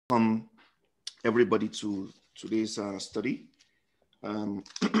Welcome everybody to today's study.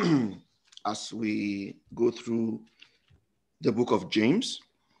 As we go through the book of James,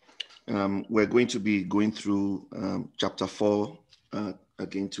 we're going to be going through chapter 4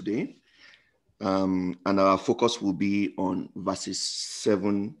 again today. And our focus will be on verses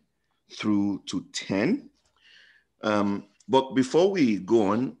 7 through to 10. But before we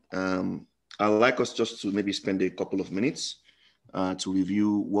go on, I'd like us just to maybe spend a couple of minutes to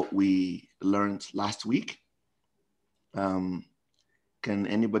review what we learned last week. Can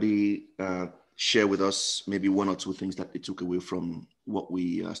anybody share with us maybe one or two things that they took away from what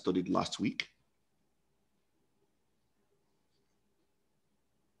we studied last week?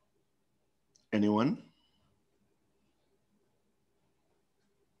 Anyone?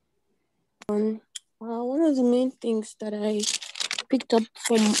 One of the main things that I picked up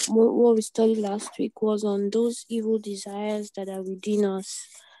from what we studied last week was on those evil desires that are within us,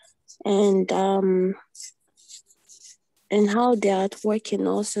 and how they are at work in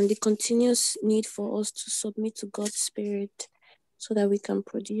us, and the continuous need for us to submit to God's Spirit so that we can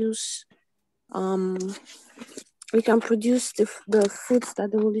produce the fruits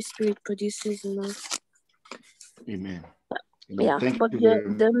that the Holy Spirit produces in us. Amen. Yeah, but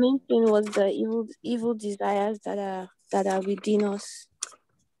the main thing was the evil desires that are within us.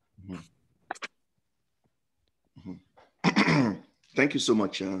 Thank you so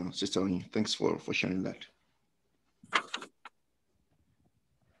much, Sister Oni. Thanks for sharing that.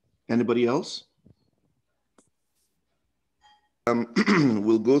 Anybody else?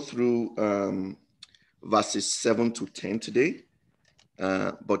 We'll go through verses 7 to 10 today,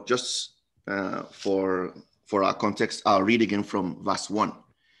 but just for our context, I'll read again from verse 1.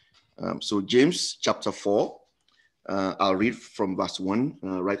 So James chapter 4, I'll read from verse 1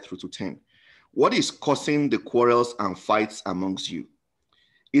 right through to 10. What is causing the quarrels and fights amongst you?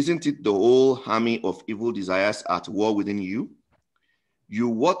 Isn't it the whole army of evil desires at war within you? You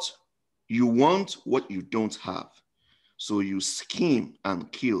want what you don't have, so you scheme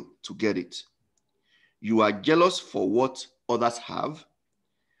and kill to get it. You are jealous for what others have,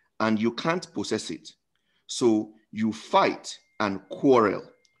 and you can't possess it, so you fight and quarrel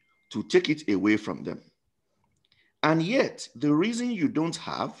to take it away from them. And yet, the reason you don't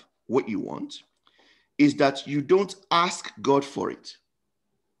have what you want is that you don't ask God for it.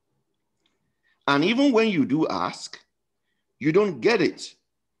 And even when you do ask, you don't get it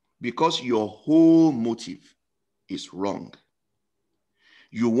because your whole motive is wrong.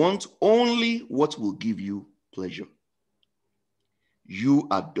 You want only what will give you pleasure. You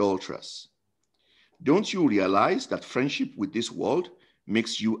adulterers, don't you realize that friendship with this world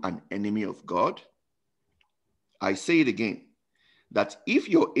makes you an enemy of God? I say it again, that if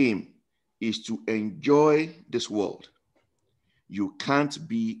your aim is to enjoy this world, you can't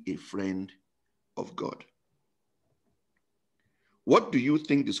be a friend of God. What do you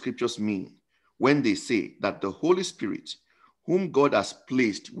think the scriptures mean when they say that the Holy Spirit, whom God has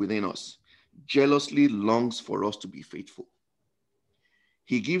placed within us, jealously longs for us to be faithful?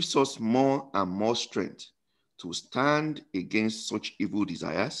 He gives us more and more strength to stand against such evil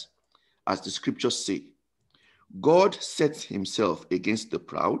desires, as the scriptures say, God sets himself against the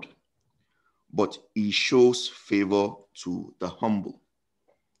proud, but he shows favor to the humble.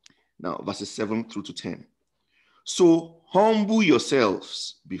 Now, verses 7 through to 10. So humble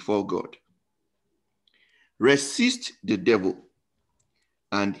yourselves before God. Resist the devil,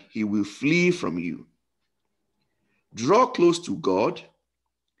 and he will flee from you. Draw close to God,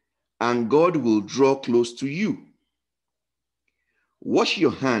 and God will draw close to you. Wash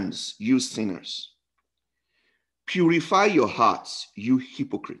your hands, you sinners. Purify your hearts, you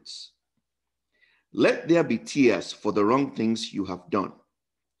hypocrites. Let there be tears for the wrong things you have done.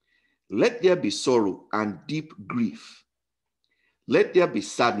 Let there be sorrow and deep grief. Let there be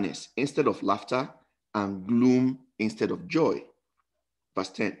sadness instead of laughter and gloom instead of joy.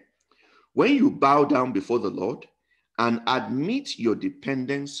 Verse 10. When you bow down before the Lord and admit your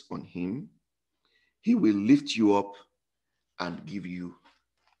dependence on him, he will lift you up and give you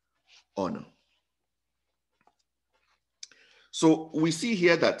honor. So we see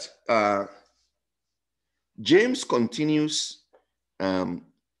here that James continues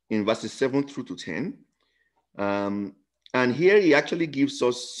in verses 7 through to 10. And here he actually gives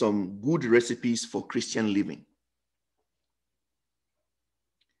us some good recipes for Christian living.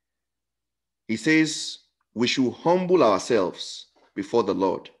 He says we should humble ourselves before the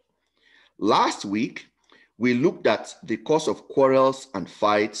Lord. Last week, we looked at the cause of quarrels and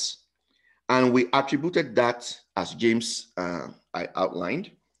fights, and we attributed that, as James I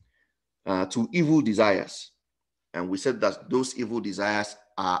outlined, to evil desires. And we said that those evil desires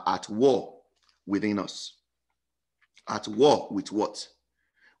are at war within us. At war with what?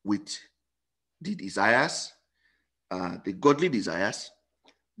 With the desires, the godly desires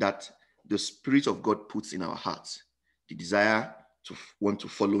that the Spirit of God puts in our hearts. The desire to want to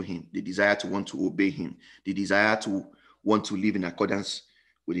follow him, the desire to want to obey him, the desire to want to live in accordance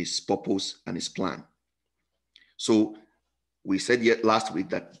with his purpose and his plan. So we said yet last week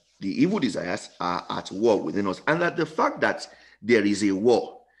that the evil desires are at war within us, and that the fact that there is a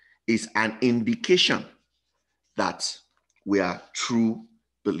war is an indication that we are true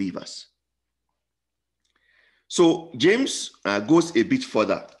believers. So James goes a bit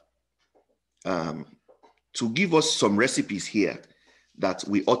further to give us some recipes here that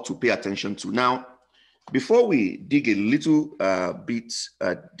we ought to pay attention to. Now, before we dig a little bit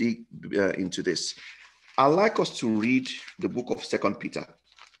into this, I'd like us to read the book of 2 Peter.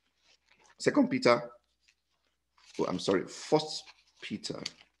 2 Peter, oh, I'm sorry, 1 Peter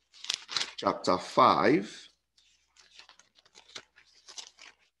chapter 5.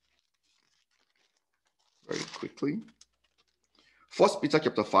 Very quickly. 1 Peter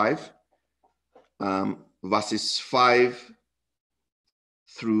chapter 5, verses 5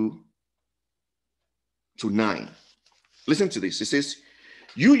 through to 9. Listen to this. It says,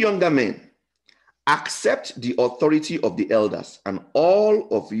 "You younger men, accept the authority of the elders, and all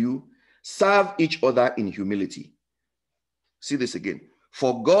of you serve each other in humility." See this again.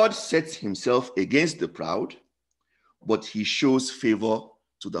 "For God sets himself against the proud, but he shows favor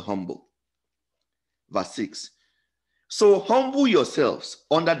to the humble." Verse 6. "So humble yourselves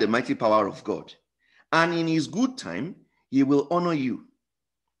under the mighty power of God, and in his good time he will honor you.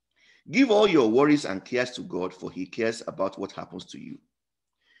 Give all your worries and cares to God, for he cares about what happens to you.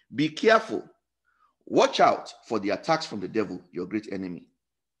 Be careful. Watch out for the attacks from the devil, your great enemy.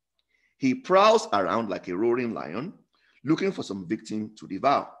 He prowls around like a roaring lion, looking for some victim to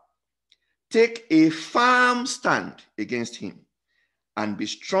devour. Take a firm stand against him and be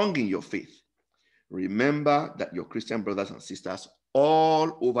strong in your faith. Remember that your Christian brothers and sisters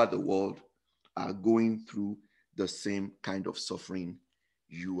all over the world are going through the same kind of suffering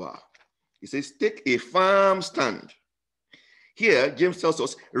you are." He says, take a firm stand. Here, James tells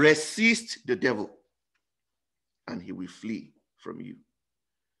us, resist the devil and he will flee from you.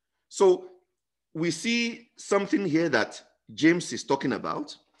 So we see something here that James is talking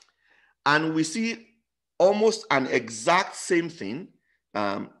about, and we see almost an exact same thing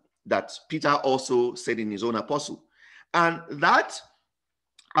that Peter also said in his own epistle. And that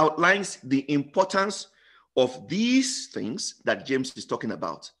outlines the importance of these things that James is talking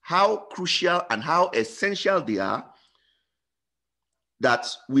about, how crucial and how essential they are, that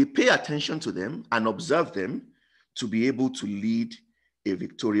we pay attention to them and observe them to be able to lead a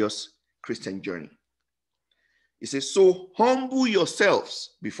victorious Christian journey. It says, "So humble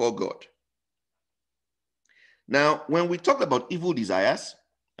yourselves before God." Now, when we talked about evil desires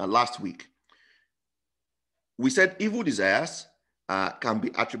last week, we said evil desires can be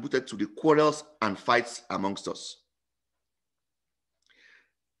attributed to the quarrels and fights amongst us.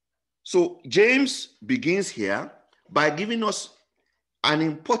 So James begins here by giving us an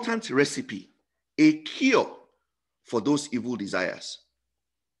important recipe, a cure for those evil desires.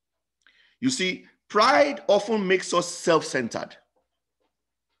 You see, pride often makes us self-centered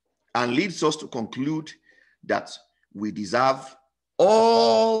and leads us to conclude that we deserve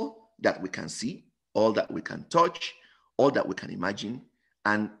all that we can see, all that we can touch, all that we can imagine,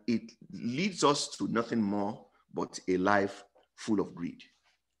 and it leads us to nothing more but a life full of greed.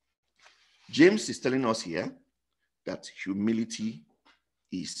 James is telling us here that humility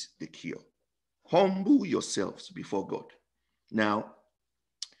is the cure. Humble yourselves before God. Now,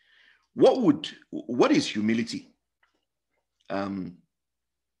 what is humility?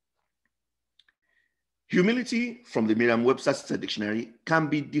 Humility, from the Merriam-Webster's dictionary, can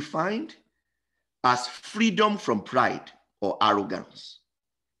be defined as freedom from pride or arrogance.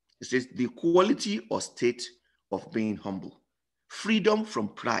 It says the quality or state of being humble. Freedom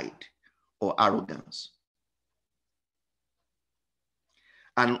from pride or arrogance.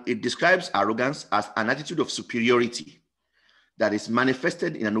 And it describes arrogance as an attitude of superiority that is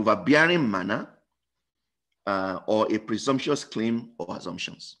manifested in an overbearing manner or a presumptuous claim or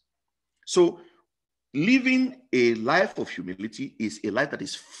assumptions. So living a life of humility is a life that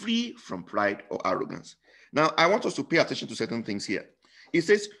is free from pride or arrogance. Now, I want us to pay attention to certain things here. It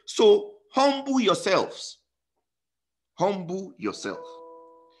says, so humble yourselves. Humble yourself.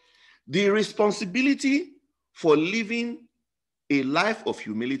 The responsibility for living a life of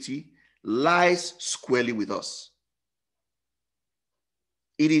humility lies squarely with us.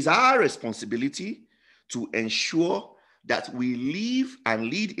 It is our responsibility to ensure that we live and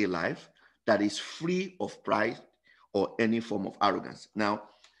lead a life that is free of pride or any form of arrogance. Now,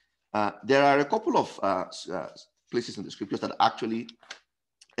 there are a couple of places in the scriptures that actually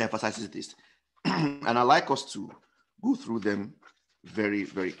emphasizes this. And I like us to go through them very,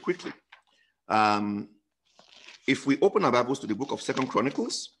 very quickly. If we open our Bibles to the book of 2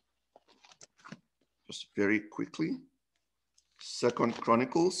 Chronicles, just very quickly, 2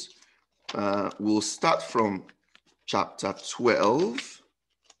 Chronicles, we'll start from chapter 12,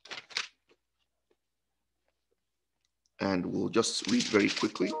 and we'll just read very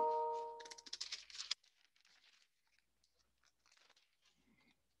quickly.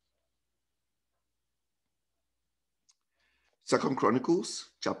 Second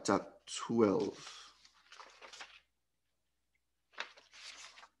Chronicles, chapter 12.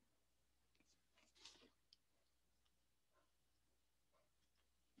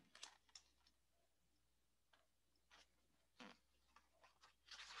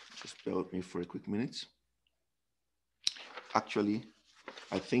 Just bear with me for a quick minute. Actually,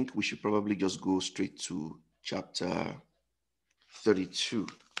 I think we should probably just go straight to chapter 32.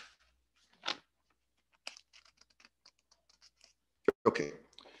 Okay.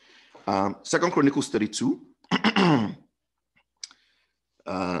 Second Chronicles 32.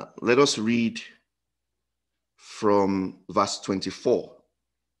 Let us read from verse 24.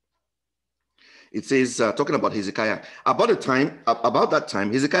 It says, talking about Hezekiah, about that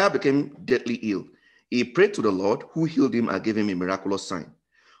time, Hezekiah became deadly ill. He prayed to the Lord, who healed him and gave him a miraculous sign.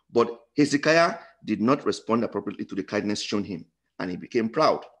 But Hezekiah did not respond appropriately to the kindness shown him, and he became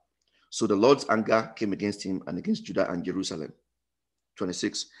proud. So the Lord's anger came against him and against Judah and Jerusalem.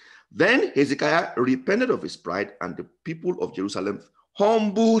 26. Then Hezekiah repented of his pride, and the people of Jerusalem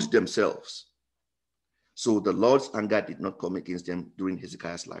humbled themselves. So the Lord's anger did not come against them during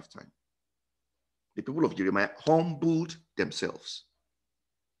Hezekiah's lifetime. The people of Jeremiah humbled themselves.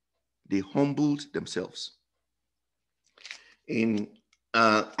 They humbled themselves. In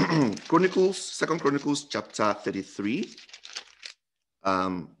Chronicles, 2 Chronicles chapter 33,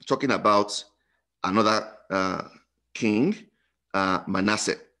 talking about another king,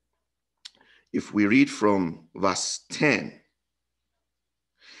 Manasseh. If we read from verse 10,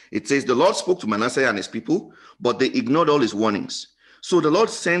 it says, the Lord spoke to Manasseh and his people, but they ignored all his warnings. So the Lord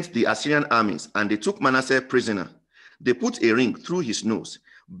sent the Assyrian armies, and they took Manasseh prisoner. They put a ring through his nose,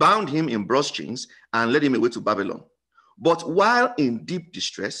 bound him in brass chains, and led him away to Babylon. But while in deep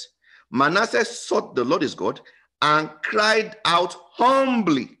distress, Manasseh sought the Lord his God and cried out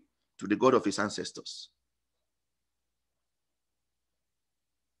humbly to the God of his ancestors.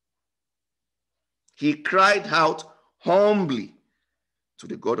 He cried out humbly to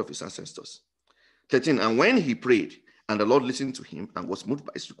the God of his ancestors. 13, and when he prayed, and the Lord listened to him and was moved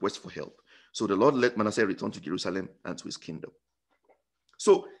by his request for help. So the Lord let Manasseh return to Jerusalem and to his kingdom.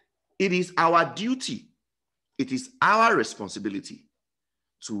 So it is our duty, it is our responsibility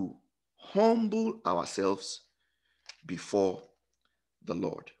to humble ourselves before the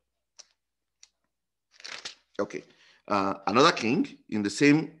Lord. Okay. Another king in the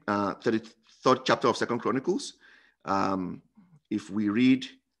same 33rd chapter of 2 Chronicles, if we read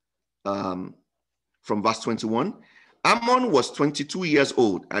from verse 21, Ammon was 22 years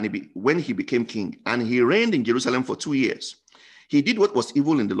old when he became king, and he reigned in Jerusalem for 2 years. He did what was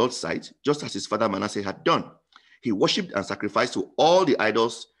evil in the Lord's sight, just as his father Manasseh had done. He worshipped and sacrificed to all the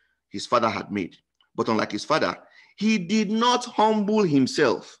idols his father had made. But unlike his father, he did not humble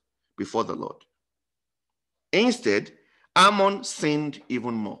himself before the Lord. Instead, Ammon sinned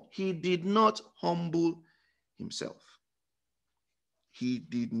even more. He did not humble himself. He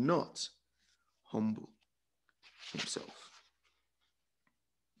did not humble himself.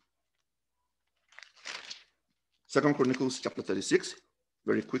 2 Chronicles chapter 36,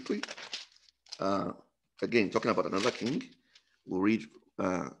 very quickly. Again, talking about another king. We'll read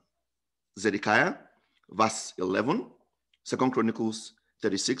Zedekiah, verse 11. 2 Chronicles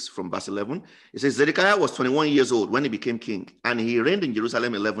 36 from verse 11. It says, Zedekiah was 21 years old when he became king, and he reigned in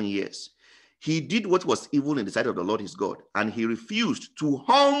Jerusalem 11 years. He did what was evil in the sight of the Lord his God, and he refused to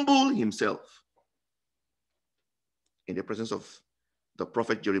humble himself in the presence of the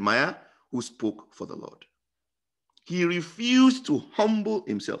prophet Jeremiah, who spoke for the Lord. He refused to humble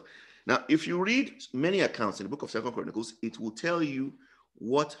himself. Now, if you read many accounts in the book of 2 Chronicles, it will tell you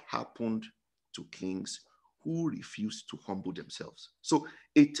what happened to kings who refused to humble themselves. So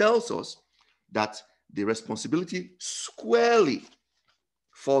it tells us that the responsibility squarely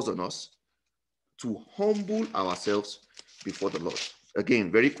falls on us to humble ourselves before the Lord.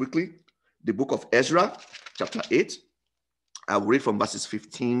 Again, very quickly, the book of Ezra, chapter 8. I will read from verses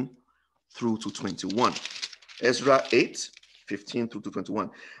 15 through to 21. Ezra 8, 15 through to 21.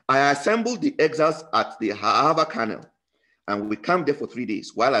 I assembled the exiles at the Ahava Canal, and we camped there for 3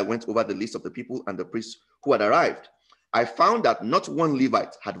 days while I went over the list of the people and the priests who had arrived. I found that not one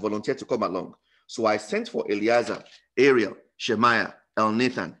Levite had volunteered to come along. So I sent for Eleazar, Ariel, Shemaiah,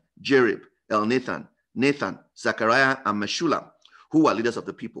 Elnathan, Jerib, Elnathan, Nathan, Zechariah, and Meshullam, who were leaders of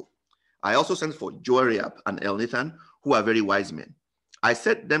the people. I also sent for Joariab and Elnathan, who are very wise men. I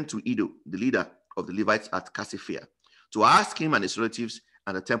sent them to Edo, the leader of the Levites at Cassiphia, to ask him and his relatives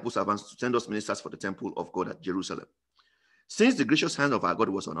and the temple servants to send us ministers for the temple of God at Jerusalem. Since the gracious hand of our God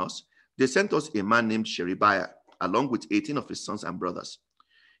was on us, they sent us a man named Sherebiah, along with 18 of his sons and brothers.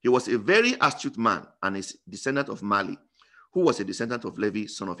 He was a very astute man and is descendant of Mali, who was a descendant of Levi,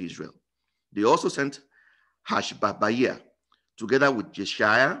 son of Israel. They also sent Hashbabiah, together with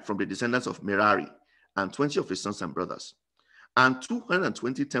Jeshiah from the descendants of Merari, and 20 of his sons and brothers, and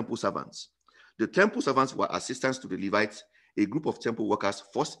 220 temple servants. The temple servants were assistants to the Levites, a group of temple workers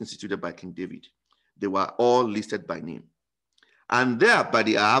first instituted by King David. They were all listed by name. And there by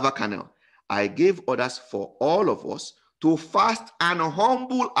the Ahava Canal, I gave orders for all of us to fast and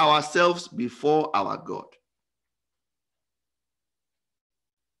humble ourselves before our God.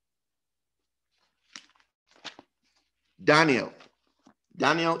 Daniel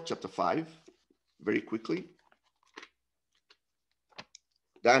chapter 5, very quickly.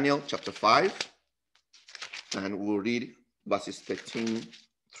 Daniel chapter 5, and we'll read verses 13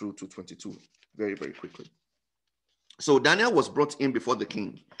 through to 22 very, very quickly. So Daniel was brought in before the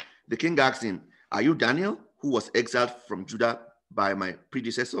king. The king asked him, "Are you Daniel, who was exiled from Judah by my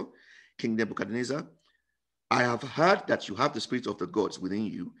predecessor, King Nebuchadnezzar? I have heard that you have the spirit of the gods within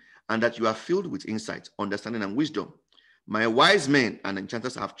you, and that you are filled with insight, understanding, and wisdom. My wise men and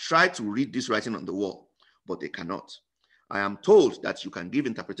enchanters have tried to read this writing on the wall, but they cannot. I am told that you can give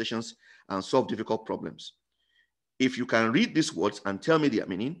interpretations and solve difficult problems. If you can read these words and tell me their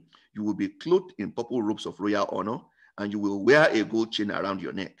meaning, you will be clothed in purple robes of royal honor, and you will wear a gold chain around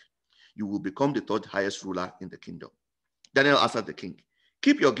your neck. You will become the third highest ruler in the kingdom." Daniel answered the king,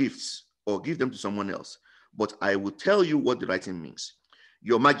 "Keep your gifts or give them to someone else, but I will tell you what the writing means.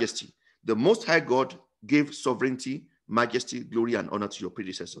 Your Majesty, the Most High God gave sovereignty, majesty, glory, and honor to your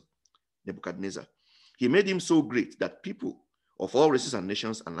predecessor, Nebuchadnezzar. He made him so great that people of all races and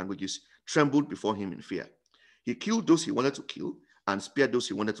nations and languages trembled before him in fear. He killed those he wanted to kill and spared those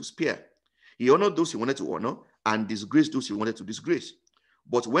he wanted to spare. He honored those he wanted to honor and disgraced those he wanted to disgrace.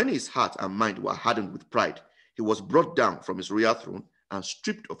 But when his heart and mind were hardened with pride, he was brought down from his royal throne and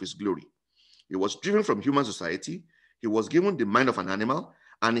stripped of his glory. He was driven from human society. He was given the mind of an animal,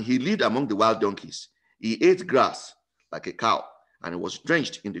 and he lived among the wild donkeys. He ate grass like a cow, and he was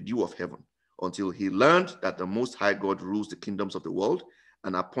drenched in the dew of heaven, until he learned that the Most High God rules the kingdoms of the world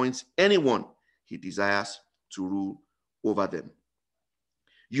and appoints anyone he desires to rule over them.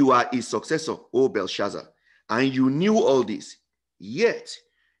 You are his successor, O Belshazzar, and you knew all this, yet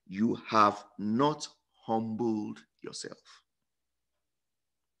you have not humbled yourself.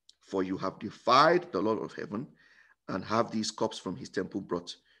 For you have defied the Lord of heaven and have these cups from his temple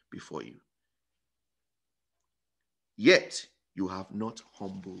brought before you. Yet you have not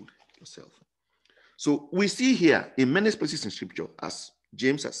humbled yourself." So we see here in many places in scripture, as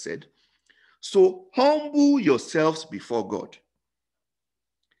James has said, so humble yourselves before God.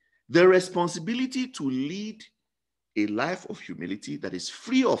 The responsibility to lead a life of humility that is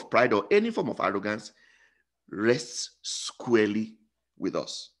free of pride or any form of arrogance rests squarely with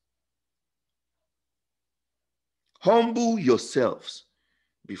us. Humble yourselves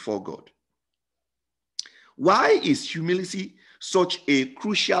before God. Why is humility such a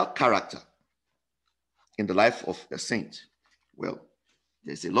crucial character in the life of a saint? Well,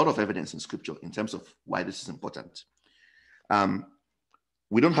 there's a lot of evidence in scripture in terms of why this is important.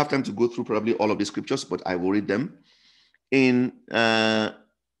 We don't have time to go through probably all of the scriptures, but I will read them. In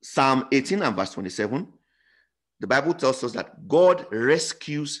Psalm 18 and verse 27, the Bible tells us that God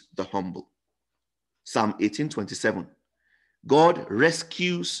rescues the humble. Psalm 18:27, God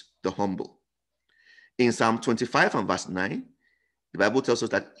rescues the humble. In Psalm 25 and verse 9, the Bible tells us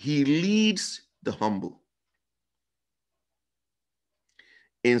that he leads the humble.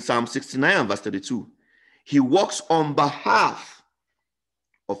 In Psalm 69 and verse 32, he walks on behalf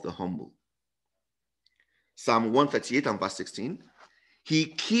of the humble. Psalm 138 and verse 16, he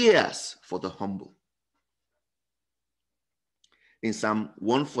cares for the humble. In Psalm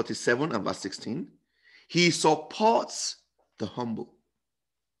 147 and verse 16, he supports the humble.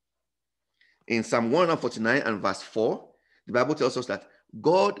 In Psalm 149 and verse 4, the Bible tells us that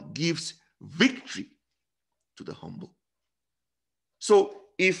God gives victory to the humble. So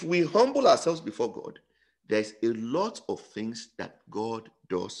if we humble ourselves before God, there's a lot of things that God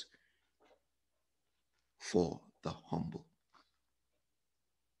does for the humble.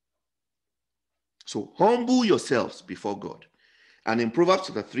 So humble yourselves before God. And in Proverbs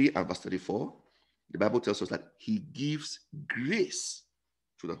chapter 3 and verse 34, the Bible tells us that he gives grace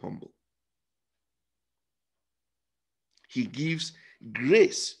to the humble. He gives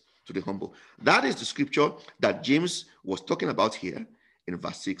grace to the humble. That is the scripture that James was talking about here in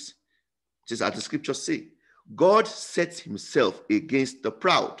verse 6. It says, as the scriptures say, God sets himself against the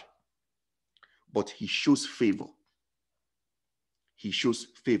proud, but he shows favor. He shows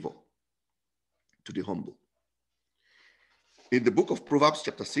favor to the humble. In the book of Proverbs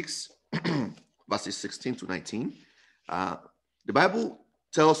chapter 6, verses 16 to 19, the Bible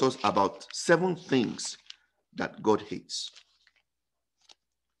tells us about 7 things that God hates.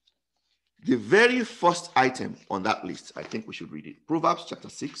 The very first item on that list, I think we should read it. Proverbs chapter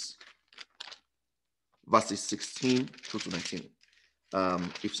 6, verses 16 through to 19.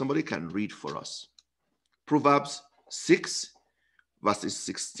 If somebody can read for us. Proverbs 6, verses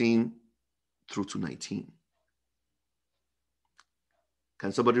 16 through to 19.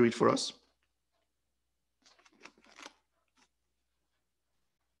 Can somebody read for us?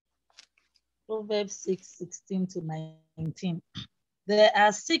 Proverbs 6, 16 to 19. There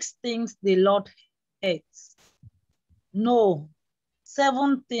are 6 things the Lord hates. No,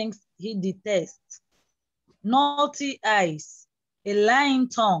 7 things he detests. Naughty eyes, a lying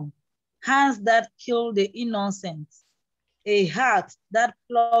tongue, hands that kill the innocent, a heart that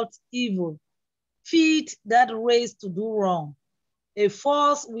plots evil, feet that race to do wrong, a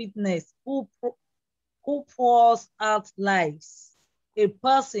false witness who pours out lies, a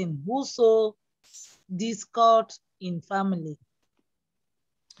person who sows discord in family.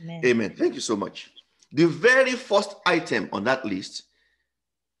 Amen. Amen. Thank you so much. The very first item on that list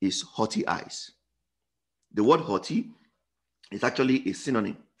is haughty eyes. The word haughty is actually a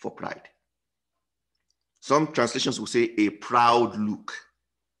synonym for pride. Some translations will say a proud look.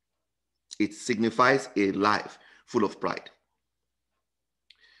 It signifies a life full of pride.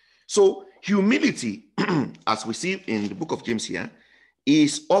 So humility, as we see in the book of James here,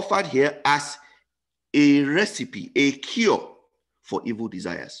 is offered here as a recipe, a cure for evil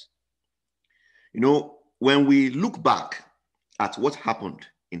desires. You know, when we look back at what happened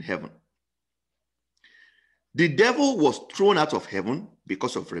in heaven, the devil was thrown out of heaven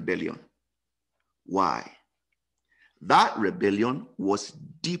because of rebellion. Why? That rebellion was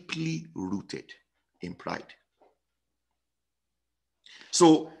deeply rooted in pride.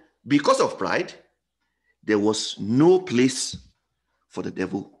 So, because of pride, there was no place for the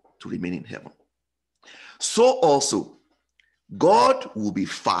devil to remain in heaven. So also, God will be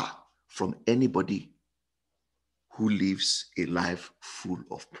far from anybody who lives a life full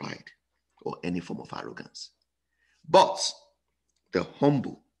of pride or any form of arrogance. But the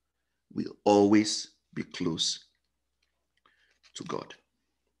humble will always be close to God.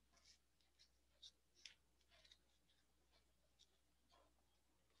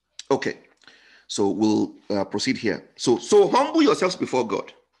 Okay, so we'll proceed here. So humble yourselves before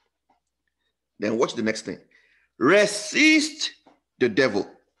God. Then watch the next thing. Resist the devil,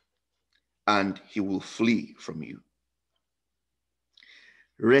 and he will flee from you.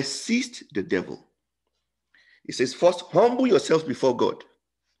 Resist the devil. It says, first, humble yourselves before God.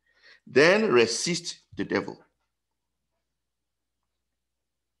 Then resist the devil.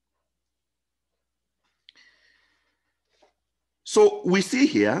 So we see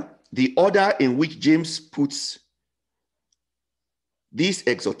here the order in which James puts these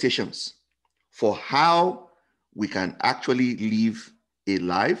exhortations for how we can actually live a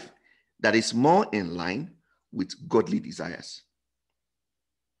life that is more in line with godly desires.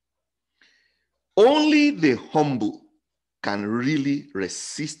 Only the humble can really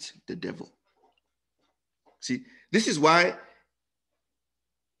resist the devil. See, this is why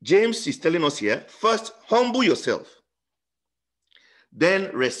James is telling us here, first, humble yourself,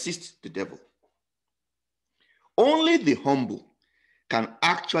 then resist the devil. Only the humble can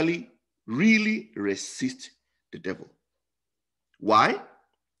actually really resist the devil. Why?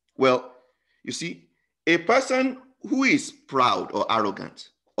 Well, you see, a person who is proud or arrogant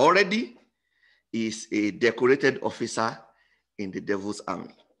already is a decorated officer in the devil's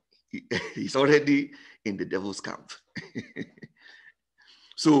army. He's already in the devil's camp.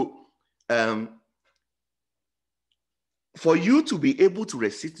 So, for you to be able to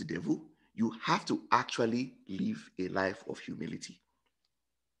resist the devil, you have to actually live a life of humility.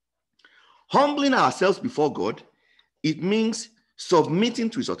 Humbling ourselves before God, it means submitting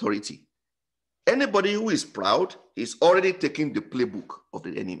to his authority. Anybody who is proud is already taking the playbook of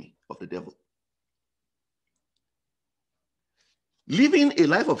the enemy, of the devil. Living a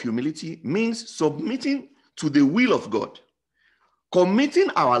life of humility means submitting to the will of God, committing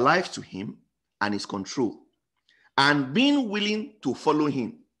our lives to him and his control, and being willing to follow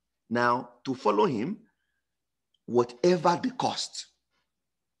him. Now, to follow him, whatever the cost.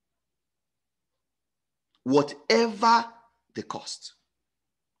 Whatever the cost.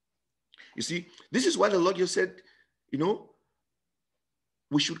 You see, this is why the Lord just said,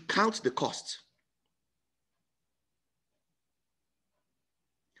 we should count the cost.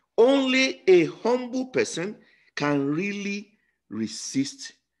 Only a humble person can really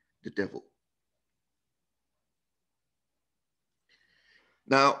resist the devil.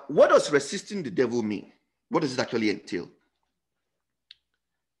 Now, what does resisting the devil mean? What does it actually entail?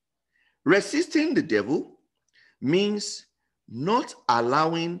 Resisting the devil means not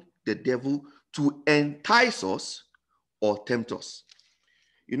allowing the devil to entice us or tempt us.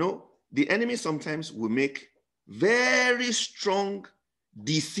 The enemy sometimes will make very strong,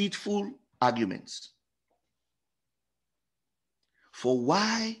 deceitful arguments for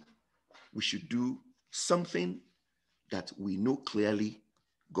why we should do something that we know clearly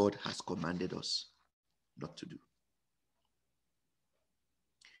God has commanded us not to do.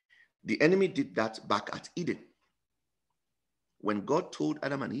 The enemy did that back at Eden. When God told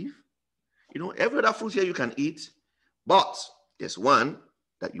Adam and Eve, every other fruit here you can eat, but there's one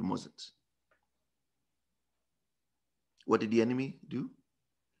that you mustn't. What did the enemy do?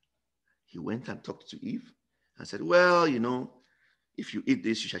 He went and talked to Eve and said, well, if you eat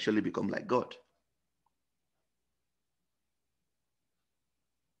this, you shall surely become like God.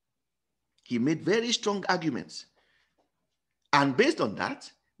 He made very strong arguments. And based on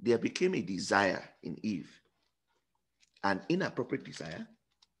that, there became a desire in Eve, an inappropriate desire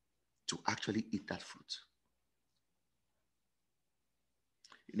to actually eat that fruit.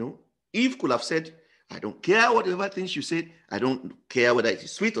 Eve could have said, I don't care whatever things you said. I don't care whether it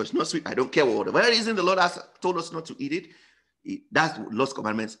is sweet or it's not sweet. I don't care whatever reason the Lord has told us not to eat it. That's Lord's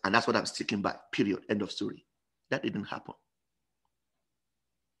commandments, and that's what I'm sticking by. Period. End of story. That didn't happen.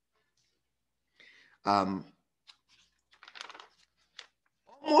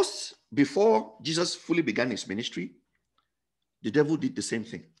 Almost before Jesus fully began his ministry, the devil did the same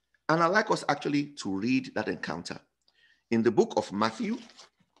thing. And I'd like us actually to read that encounter in the book of Matthew,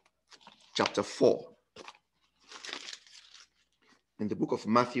 chapter 4. In the book of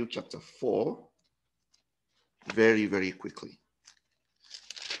Matthew, chapter 4, very, very quickly.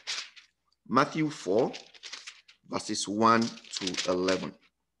 Matthew 4, verses 1 to 11.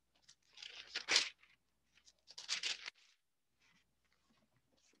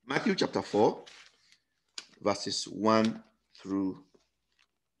 Matthew chapter 4, verses 1 through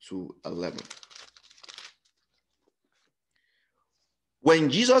to 11.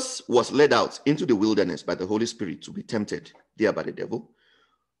 When Jesus was led out into the wilderness by the Holy Spirit to be tempted there by the devil,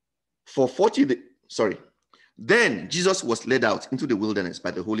 then Jesus was led out into the wilderness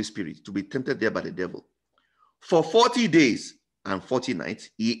by the Holy Spirit to be tempted there by the devil. For 40 days and 40 nights,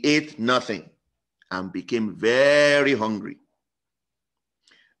 he ate nothing and became very hungry.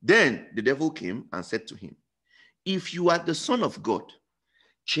 Then the devil came and said to him, if you are the Son of God,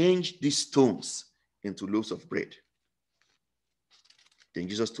 change these stones into loaves of bread. Then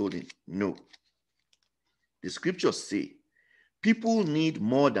Jesus told him, no. The scriptures say, people need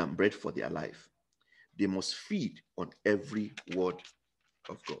more than bread for their life. They must feed on every word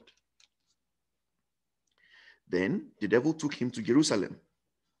of God. Then the devil took him to Jerusalem,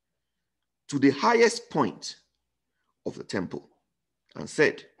 to the highest point of the temple, and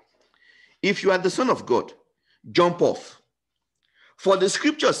said, if you are the Son of God, jump off. For the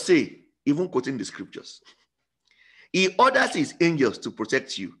scriptures say, even quoting the scriptures, he orders his angels to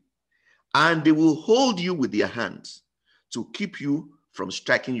protect you, and they will hold you with their hands to keep you from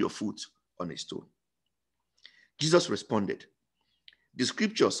striking your foot on a stone. Jesus responded, the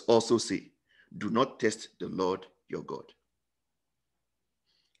scriptures also say, do not test the Lord your God.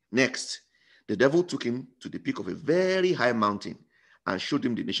 Next, the devil took him to the peak of a very high mountain and showed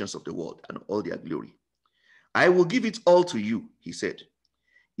him the nations of the world and all their glory. I will give it all to you, he said,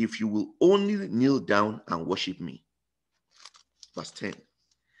 if you will only kneel down and worship me. Verse 10.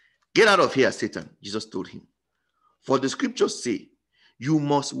 Get out of here, Satan, Jesus told him. For the scriptures say, you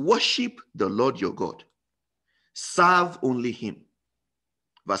must worship the Lord your God. Serve only him.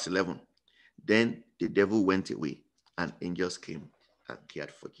 Verse 11. Then the devil went away, and angels came and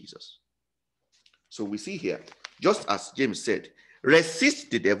cared for Jesus. So we see here, just as James said,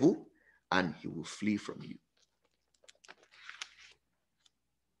 resist the devil and he will flee from you.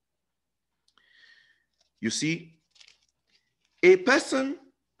 You see, a person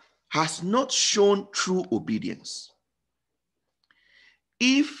has not shown true obedience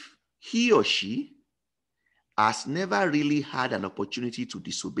if he or she has never really had an opportunity to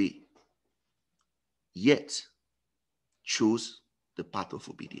disobey, yet chose the path of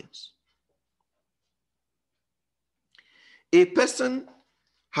obedience. A person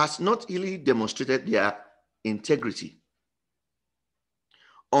has not really demonstrated their integrity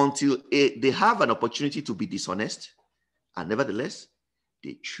until they have an opportunity to be dishonest, and nevertheless,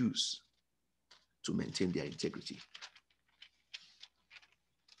 they choose to maintain their integrity.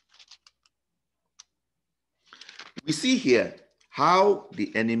 We see here how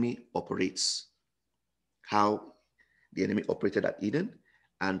the enemy operates, how the enemy operated at Eden,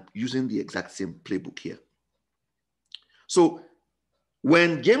 and using the exact same playbook here. So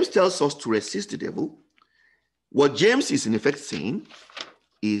when James tells us to resist the devil, what James is in effect saying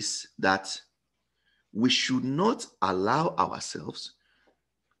is that we should not allow ourselves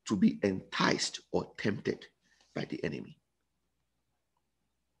to be enticed or tempted by the enemy.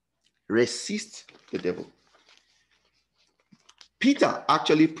 Resist the devil. Peter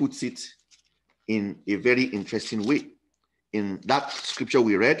actually puts it in a very interesting way. In that scripture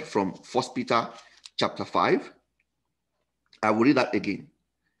we read from 1 Peter chapter 5, I will read that again.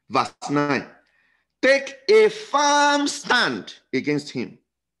 Verse 9. Take a firm stand against him.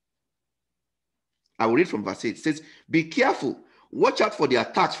 I will read from verse 8. It says, be careful. Watch out for the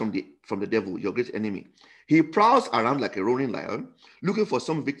attacks from the devil, your great enemy. He prowls around like a roaring lion, looking for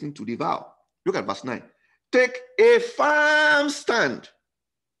some victim to devour. Look at verse 9. Take a firm stand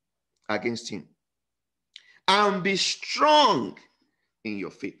against him and be strong in your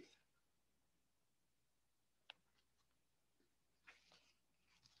faith.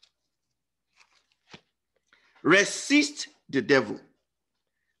 Resist the devil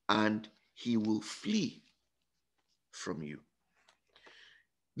and he will flee from you.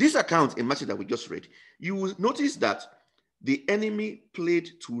 This account in Matthew that we just read, you will notice that the enemy played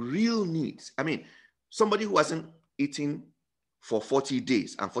to real needs. I mean, somebody who hasn't eaten for 40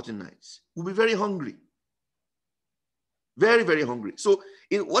 days and 40 nights will be very hungry. Very, very hungry. So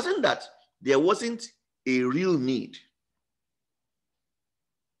it wasn't that there wasn't a real need.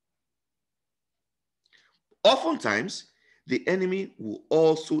 Oftentimes, the enemy will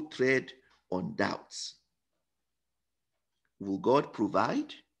also tread on doubts. Will God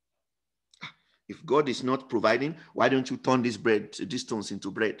provide? If God is not providing, why don't you turn these stones into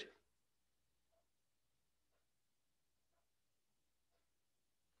bread?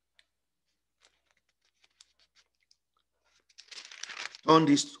 Turn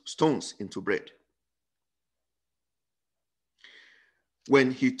these stones into bread.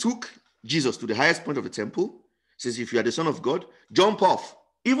 When he took Jesus to the highest point of the temple, says, if you are the Son of God, jump off.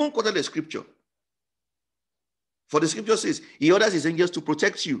 Even quoted the scripture. For the scripture says, he orders his angels to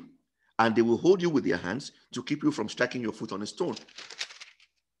protect you, and they will hold you with their hands to keep you from striking your foot on a stone.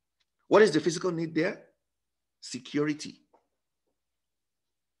 What is the physical need there? Security.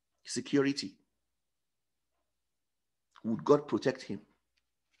 Security. Would God protect him?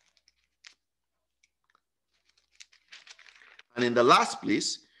 And in the last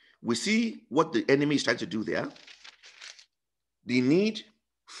place, we see what the enemy is trying to do there. The need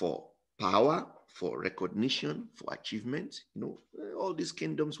for power, for recognition, for achievement. All these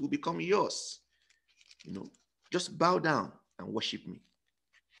kingdoms will become yours. Just bow down and worship me.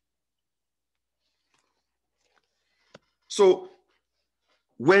 So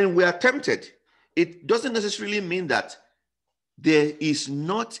when we are tempted, it doesn't necessarily mean that there is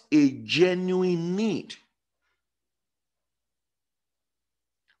not a genuine need.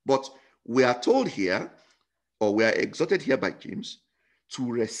 But we are told here, or we are exhorted here by James, to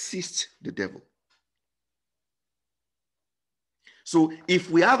resist the devil. So if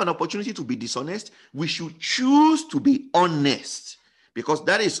we have an opportunity to be dishonest, we should choose to be honest, because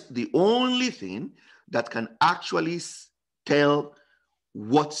that is the only thing that can actually tell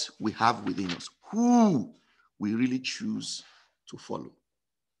what we have within us, who we really choose to follow.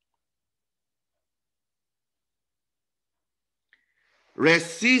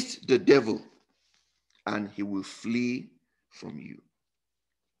 Resist the devil and he will flee from you.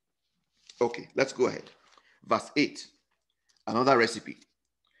 Okay, let's go ahead. Verse 8, another recipe.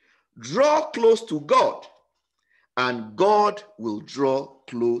 Draw close to God and God will draw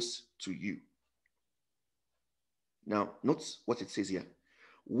close to you. Now, notice what it says here.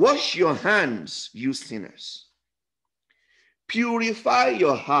 Wash your hands, you sinners. Purify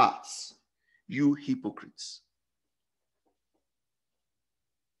your hearts, you hypocrites.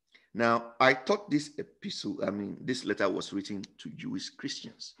 Now, I thought this letter was written to Jewish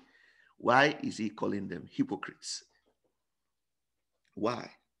Christians. Why is he calling them hypocrites? Why?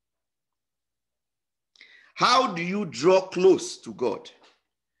 How do you draw close to God?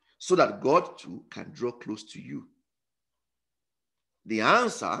 so that God too can draw close to you? The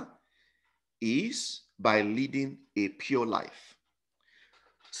answer is by leading a pure life.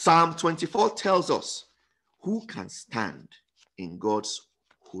 Psalm 24 tells us, who can stand in God's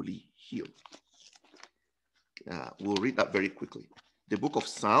holy hill? We'll read that very quickly. The book of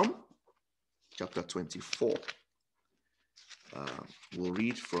Psalm, chapter 24. We'll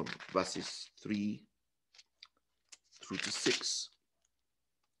read from verses 3 through to 6.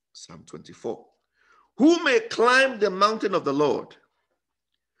 Psalm 24. Who may climb the mountain of the Lord?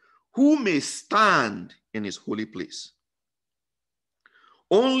 Who may stand in his holy place?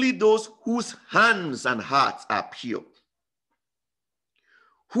 Only those whose hands and hearts are pure,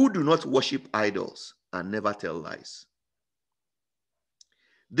 who do not worship idols and never tell lies.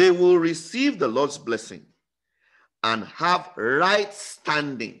 They will receive the Lord's blessing and have right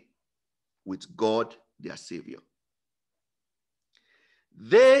standing with God their Savior.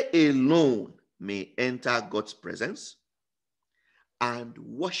 They alone may enter God's presence and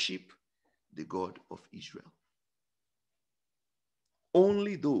worship the God of Israel.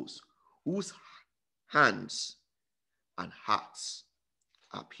 Only those whose hands and hearts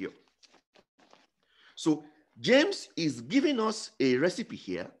are pure. So James is giving us a recipe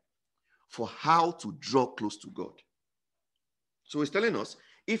here for how to draw close to God. So he's telling us,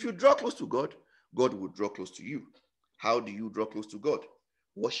 if you draw close to God, God will draw close to you. How do you draw close to God?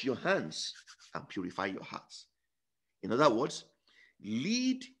 Wash your hands and purify your hearts. In other words,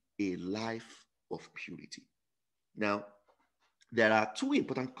 lead a life of purity. Now, there are two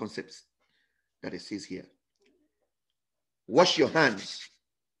important concepts that it says here. Wash your hands,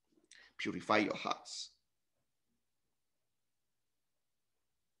 purify your hearts.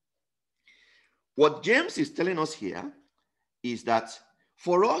 What James is telling us here is that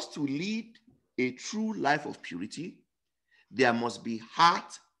for us to lead a true life of purity, there must be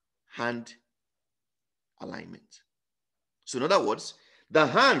heart-hand alignment. So in other words, the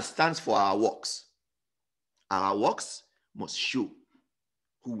hand stands for our works. Our works must show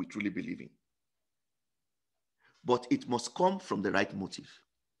who we truly believe in. But it must come from the right motive.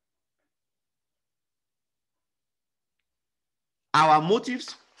 Our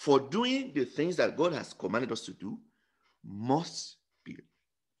motives for doing the things that God has commanded us to do must be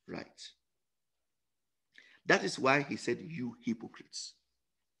right. That is why he said, you hypocrites.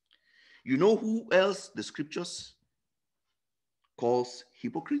 You know who else the scriptures calls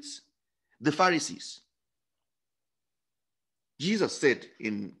hypocrites? The Pharisees. Jesus said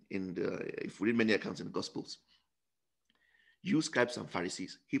if we read many accounts in the Gospels, you scribes and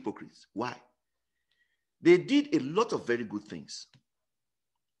Pharisees, hypocrites. Why? They did a lot of very good things.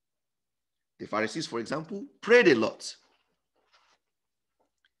 The Pharisees, for example, prayed a lot.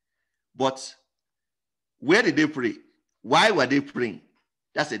 But where did they pray? Why were they praying?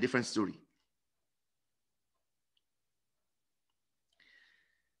 That's a different story.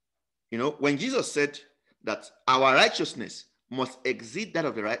 You know, when Jesus said that our righteousness must exceed that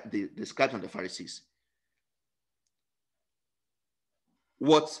of the scribes and the Pharisees,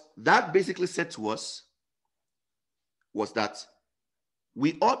 what that basically said to us was that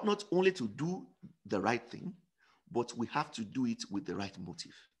we ought not only to do the right thing, but we have to do it with the right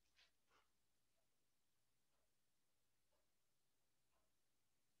motive.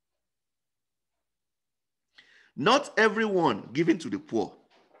 Not everyone given to the poor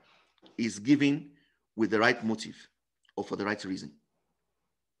is given with the right motive or for the right reason.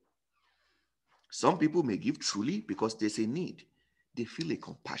 Some people may give truly because there's a need. They feel a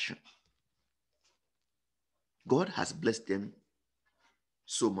compassion. God has blessed them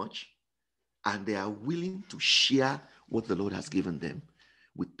so much, and they are willing to share what the Lord has given them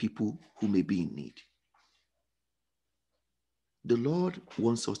with people who may be in need. The Lord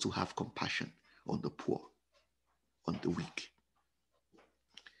wants us to have compassion on the poor, on the weak.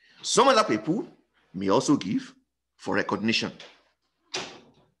 Some other people may also give for recognition,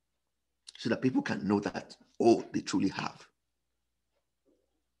 so that people can know that, oh, they truly have.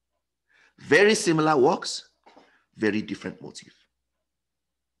 Very similar works, very different motive.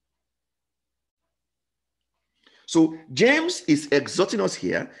 So James is exhorting us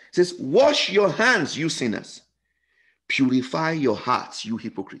here. He says, wash your hands, you sinners. Purify your hearts, you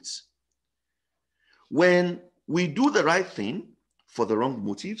hypocrites. When we do the right thing for the wrong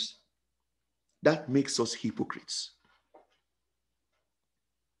motives, that makes us hypocrites.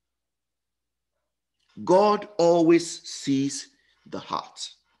 God always sees the heart.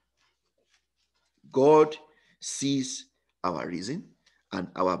 God sees our reason and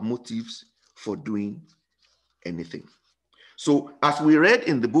our motives for doing anything. So as we read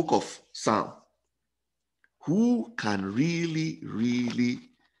in the book of Psalm, who can really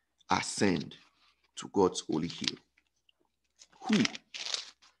ascend to God's holy hill? Who?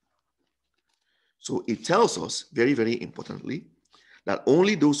 So it tells us very, very importantly that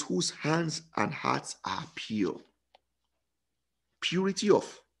only those whose hands and hearts are pure. Purity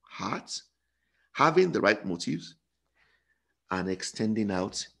of heart, having the right motives, and extending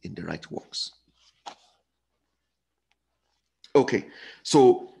out in the right works. Okay,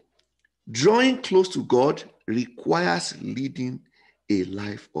 so drawing close to God requires leading a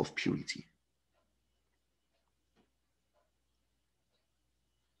life of purity.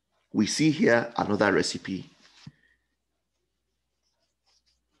 We see here another recipe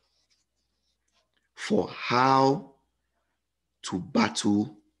for how to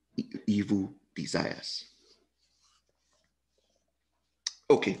battle evil desires.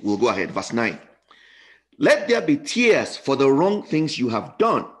 Okay, we'll go ahead. Verse 9. Let there be tears for the wrong things you have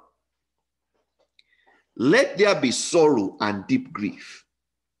done. Let there be sorrow and deep grief.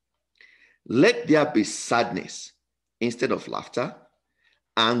 Let there be sadness instead of laughter,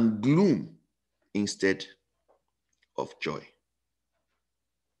 and gloom instead of joy.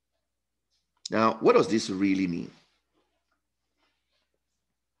 Now, what does this really mean?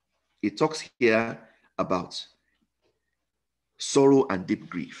 It talks here about sorrow and deep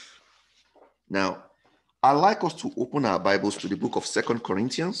grief. Now, I'd like us to open our Bibles to the book of 2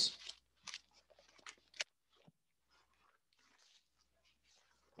 Corinthians.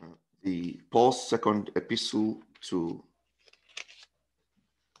 Paul's second epistle to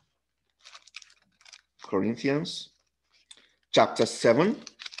Corinthians, chapter 7,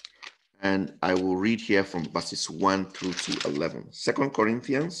 and I will read here from verses 1 through to 11. 2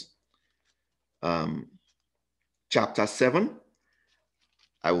 Corinthians, chapter 7,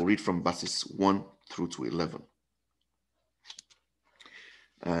 I will read from verses 1 through to 11.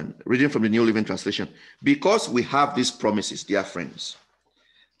 And reading from the New Living Translation. Because we have these promises, dear friends,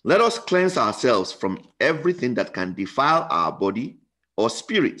 let us cleanse ourselves from everything that can defile our body or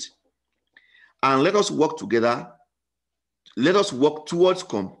spirit, and let us walk together. Let us walk towards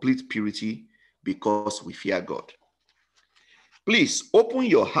complete purity because we fear God. Please open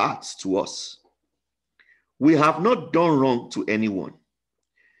your hearts to us. We have not done wrong to anyone.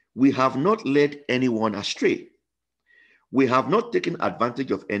 We have not led anyone astray. We have not taken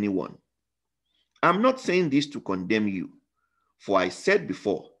advantage of anyone. I'm not saying this to condemn you, for I said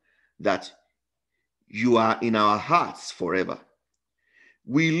before that you are in our hearts forever.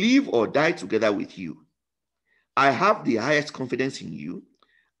 We live or die together with you. I have the highest confidence in you,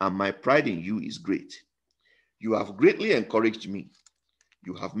 and my pride in you is great. You have greatly encouraged me.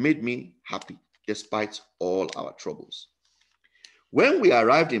 You have made me happy despite all our troubles. When we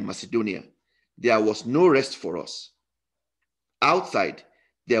arrived in Macedonia, there was no rest for us. Outside,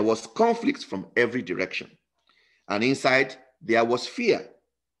 there was conflict from every direction, and inside, there was fear.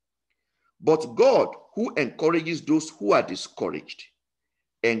 But God, who encourages those who are discouraged,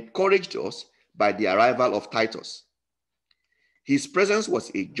 encouraged us by the arrival of Titus. His presence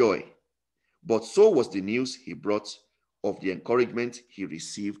was a joy, but so was the news he brought of the encouragement he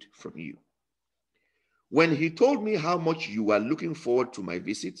received from you. When he told me how much you were looking forward to my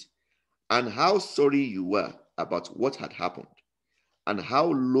visit, and how sorry you were about what had happened, and how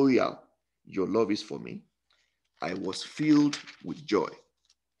loyal your love is for me, I was filled with joy.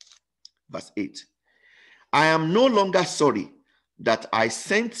 Verse 8. I am no longer sorry that I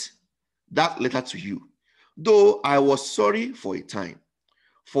sent that letter to you, though I was sorry for a time,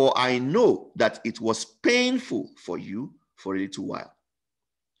 for I know that it was painful for you for a little while.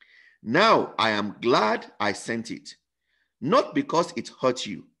 Now I am glad I sent it, not because it hurt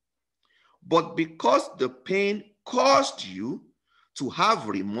you, but because the pain caused you to have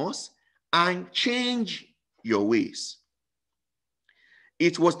remorse and change your ways.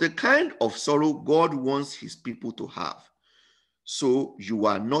 It was the kind of sorrow God wants his people to have, so you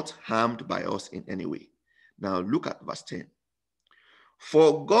are not harmed by us in any way. Now look at verse 10.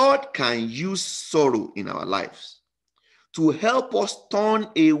 For God can use sorrow in our lives to help us turn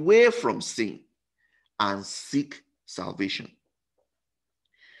away from sin and seek salvation.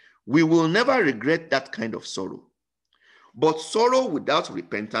 We will never regret that kind of sorrow. But sorrow without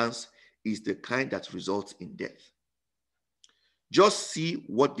repentance is the kind that results in death. Just see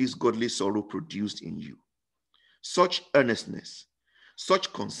what this godly sorrow produced in you. Such earnestness,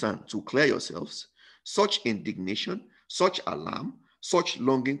 such concern to clear yourselves, such indignation, such alarm, such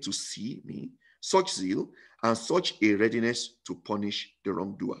longing to see me, such zeal, and such a readiness to punish the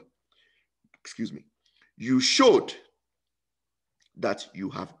wrongdoer. Excuse me. You showed that you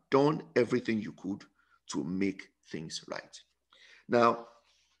have done everything you could to make things right. Now,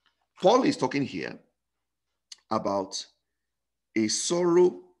 Paul is talking here about a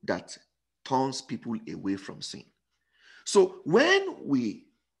sorrow that turns people away from sin. So when we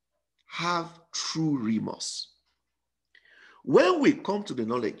have true remorse, when we come to the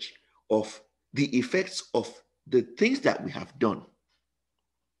knowledge of the effects of the things that we have done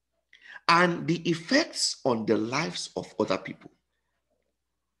and the effects on the lives of other people,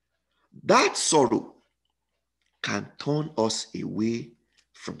 that sorrow can turn us away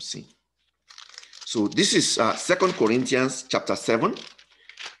from sin. So this is 2 Corinthians chapter 7,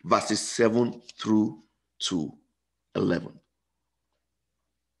 verses 7 through to 11.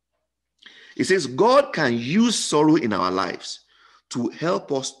 It says, God can use sorrow in our lives to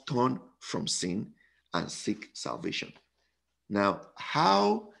help us turn from sin and seek salvation. Now,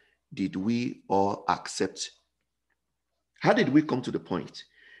 how did we all accept? How did we come to the point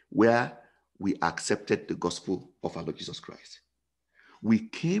where we accepted the gospel of our Lord Jesus Christ? We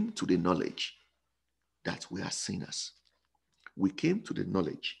came to the knowledge that we are sinners. We came to the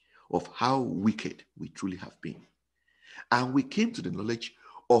knowledge of how wicked we truly have been. And we came to the knowledge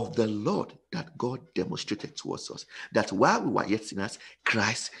of the Lord that God demonstrated towards us, that while we were yet sinners,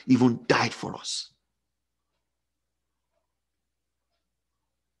 Christ even died for us.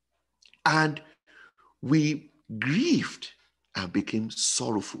 And we grieved and became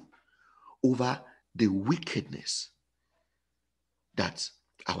sorrowful over the wickedness that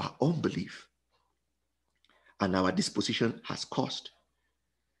our unbelief and our disposition has caused,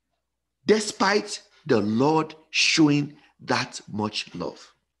 despite the Lord showing that much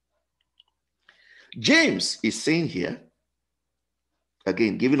love. James is saying here,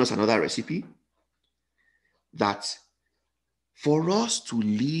 again, giving us another recipe, that for us to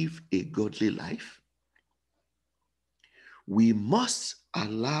live a godly life, we must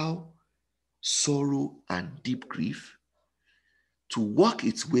allow sorrow and deep grief to work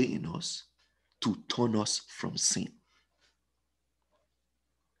its way in us to turn us from sin.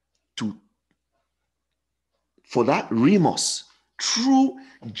 For that remorse, true,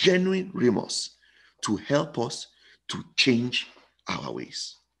 genuine remorse, to help us to change our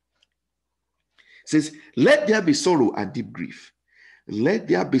ways. It says, let there be sorrow and deep grief. Let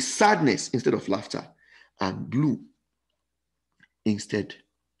there be sadness instead of laughter, and gloom instead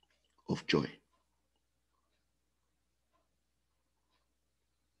of joy.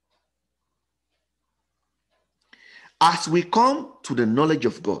 As we come to the knowledge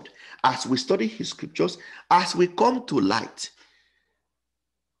of God, as we study his scriptures, as we come to light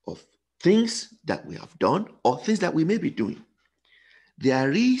of things that we have done or things that we may be doing,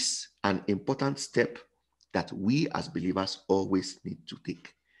 there is an important step that we as believers always need to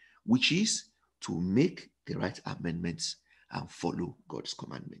take, which is to make the right amendments and follow God's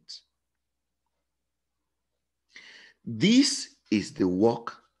commandments. This is the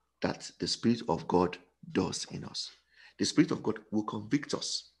work that the Spirit of God does in us. The Spirit of God will convict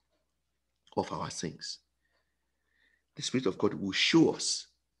us of our sins. The Spirit of God will show us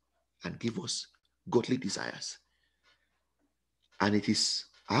and give us godly desires. And it is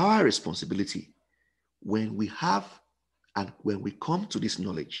our responsibility when we have and when we come to this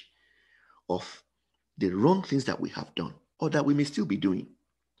knowledge of the wrong things that we have done or that we may still be doing,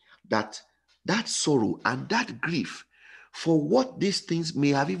 that sorrow and that grief for what these things may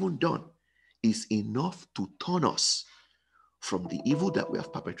have even done is enough to turn us from the evil that we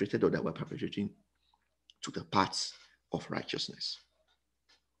have perpetrated or that we're perpetrating to the paths of righteousness.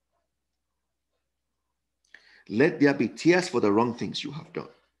 Let there be tears for the wrong things you have done.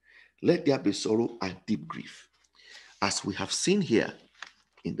 Let there be sorrow and deep grief. As we have seen here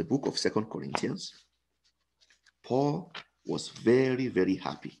in the book of 2 Corinthians, Paul was very, very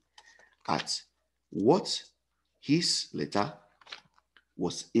happy at what his letter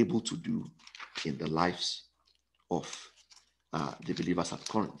was able to do in the lives of the believers at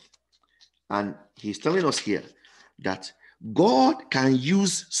Corinth. And he's telling us here that God can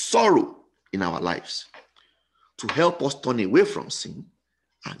use sorrow in our lives to help us turn away from sin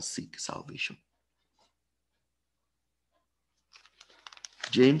and seek salvation.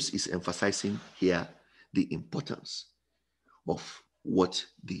 James is emphasizing here the importance of what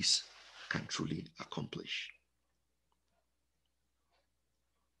this can truly accomplish.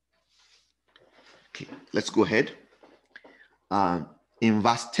 Okay, let's go ahead. In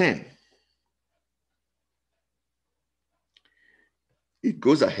verse 10, it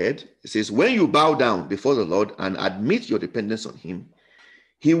goes ahead. It says, when you bow down before the Lord and admit your dependence on him,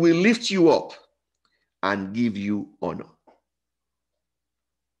 he will lift you up and give you honor.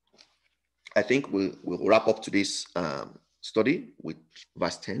 I think we'll wrap up today's study with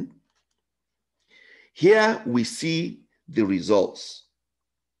verse 10. Here we see the results.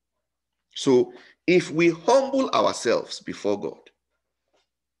 So if we humble ourselves before God,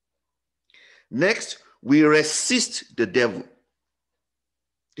 Next, we resist the devil.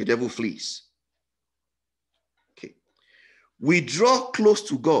 The devil flees. Okay. We draw close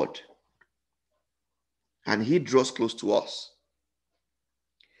to God, and he draws close to us,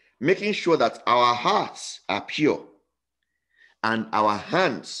 making sure that our hearts are pure and our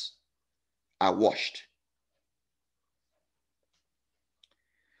hands are washed.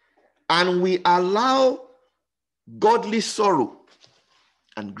 And we allow godly sorrow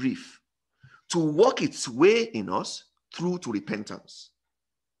and grief to work its way in us through to repentance.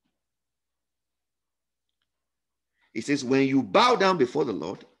 It says, when you bow down before the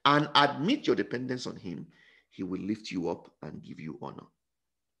Lord and admit your dependence on him, he will lift you up and give you honor.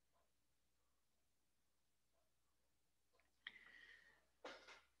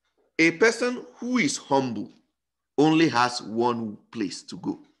 A person who is humble only has one place to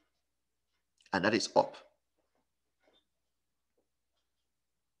go, and that is up.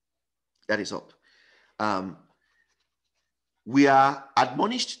 That is up. We are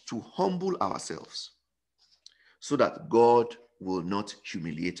admonished to humble ourselves so that God will not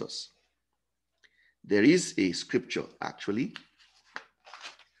humiliate us. There is a scripture, actually.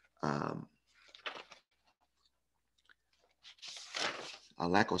 I'd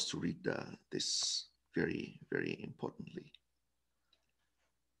like us to read this very, very importantly.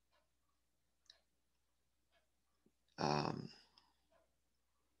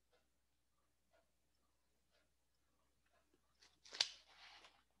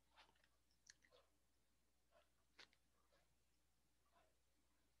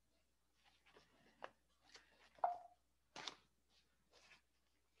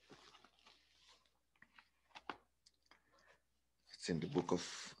 It's in the book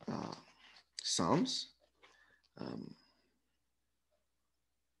of Psalms.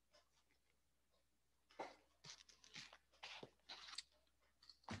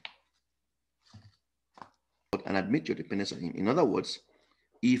 And admit your dependence on him. In other words,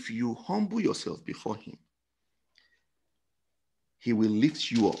 if you humble yourself before him, he will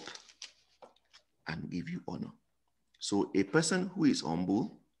lift you up and give you honor. So a person who is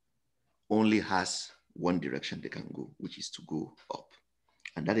humble only has one direction they can go, which is to go up.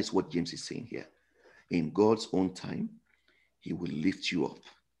 And that is what James is saying here. In God's own time, he will lift you up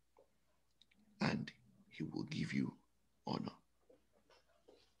and he will give you honor.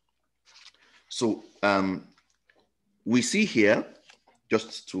 So we see here,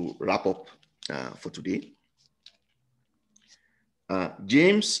 just to wrap up for today,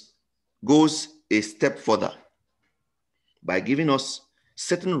 James goes a step further by giving us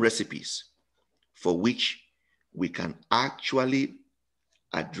certain recipes for which we can actually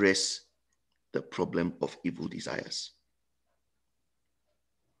address the problem of evil desires,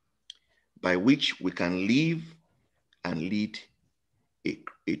 by which we can live and lead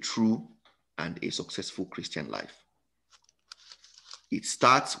a true and a successful Christian life. It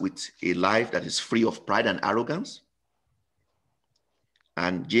starts with a life that is free of pride and arrogance.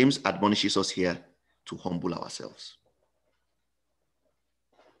 And James admonishes us here to humble ourselves.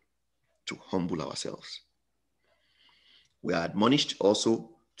 To humble ourselves. We are admonished also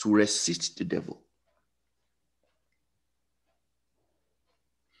to resist the devil.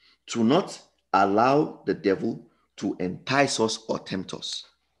 To not allow the devil to entice us or tempt us.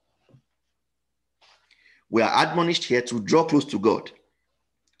 We are admonished here to draw close to God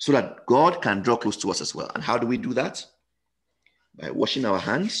so that God can draw close to us as well. And how do we do that? By washing our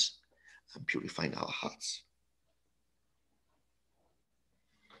hands and purifying our hearts.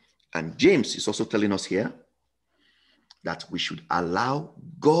 And James is also telling us here that we should allow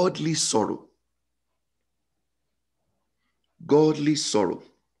godly sorrow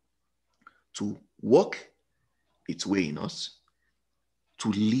to work its way in us, to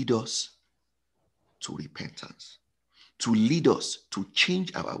lead us to repentance, to lead us to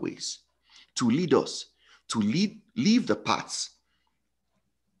change our ways, to lead us to leave the paths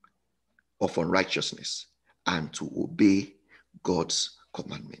of unrighteousness and to obey God's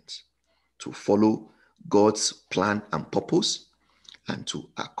commandments, to follow God's plan and purpose, and to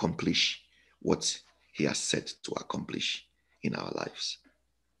accomplish what he has set to accomplish in our lives.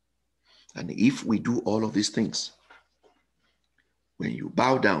 And if we do all of these things, when you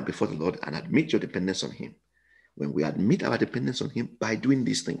bow down before the Lord and admit your dependence on him, when we admit our dependence on him by doing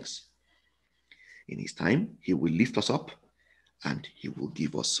these things, in his time, he will lift us up and he will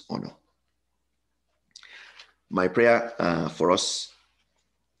give us honor. My prayer for us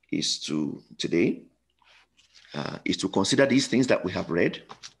is to consider these things that we have read.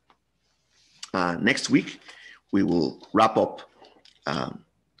 Next week, we will wrap up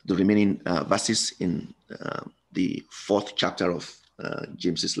the remaining verses in the 4th chapter of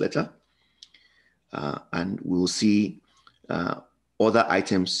James's letter. and we'll see other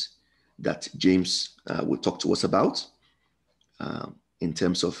items that James will talk to us about in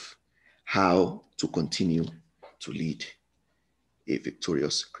terms of how to continue to lead a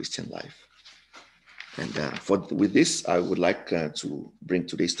victorious Christian life. And with this, I would like to bring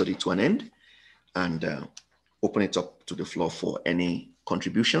today's study to an end and open it up to the floor for any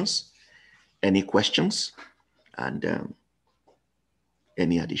contributions, any questions, and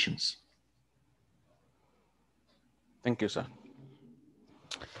any additions. Thank you, sir.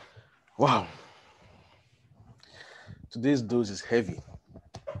 Wow. Today's dose is heavy,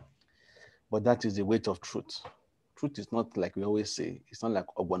 but that is the weight of truth. Truth is not like we always say, it's not like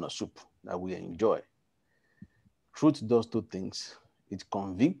ogbono soup that we enjoy. Truth does two things. It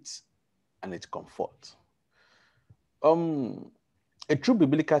convicts and it comforts. A true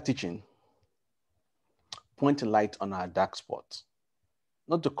biblical teaching points light on our dark spots,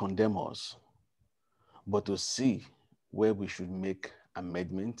 not to condemn us, but to see where we should make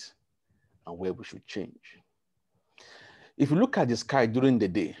amendments and where we should change. If you look at the sky during the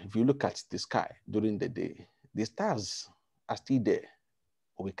day, the stars are still there,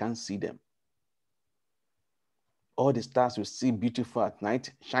 but we can't see them. All the stars we see beautiful at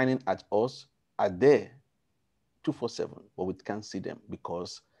night, shining at us, are there 247, but we can't see them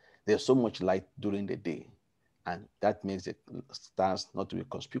because there's so much light during the day, and that makes the stars not to be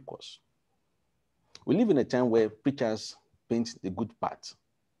conspicuous. We live in a time where preachers paint the good part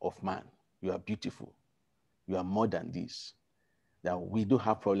of man. You are beautiful. You are more than this. That we do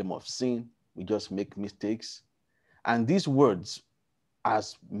have problem of sin. We just make mistakes. And these words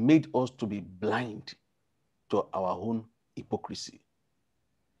has made us to be blind to our own hypocrisy.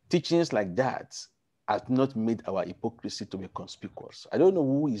 Teachings like that has not made our hypocrisy to be conspicuous. I don't know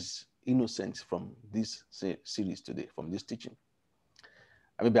who is innocent from this series today, from this teaching.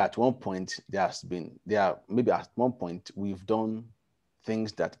 Maybe at one point we've done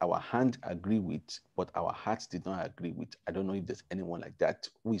things that our hand agree with, but our hearts did not agree with. I don't know if there's anyone like that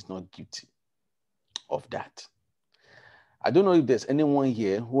who is not guilty of that. I don't know if there's anyone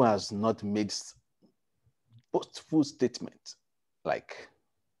here who has not made boastful statements like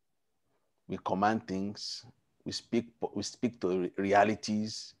we command things, we speak to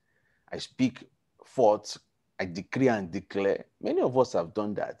realities, I speak forth, I decree and declare. Many of us have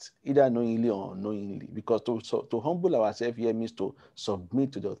done that, either knowingly or unknowingly, because to humble ourselves here means to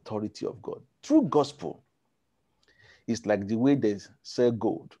submit to the authority of God. True gospel is like the way they sell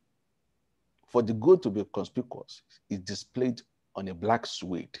gold. For the gold to be conspicuous, it's displayed on a black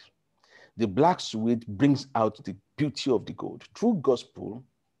suede. The black suede brings out the beauty of the gold. True gospel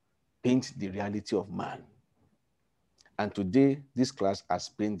paints the reality of man. And today, this class has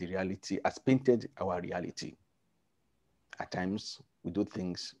painted our reality. At times, we do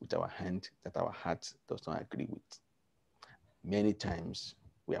things with our hand that our heart does not agree with. Many times,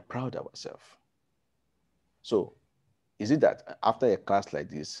 we are proud of ourselves. So, is it that after a class like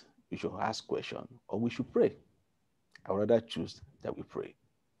this, we should ask questions or we should pray? I would rather choose that we pray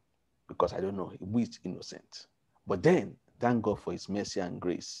because I don't know who is innocent. But then, thank God for his mercy and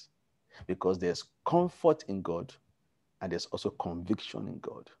grace because there's comfort in God and there's also conviction in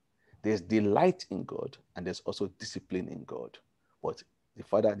God. There's delight in God, and there's also discipline in God. But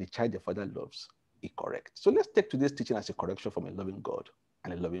the child the father loves, he corrects. So let's take today's teaching as a correction from a loving God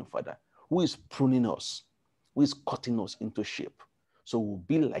and a loving father who is pruning us, who is cutting us into shape. So we'll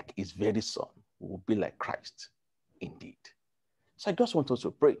be like his very son. We'll be like Christ indeed. So I just want us to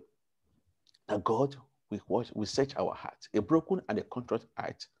pray that God will search our hearts. A broken and a contrite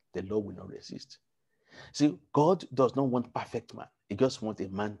heart, the Lord will not resist. See, God does not want perfect man. He just wants a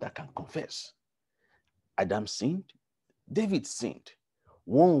man that can confess. Adam sinned. David sinned.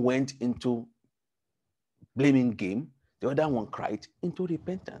 One went into blaming game. The other one cried into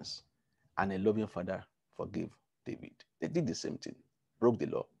repentance. And a loving father forgave David. They did the same thing, broke the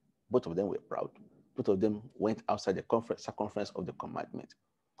law. Both of them were proud. Both of them went outside the circumference of the commandment.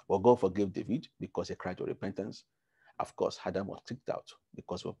 But God forgave David because he cried to repentance. Of course, Adam was kicked out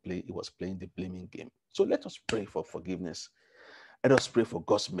because he was playing the blaming game. So let us pray for forgiveness. Let us pray for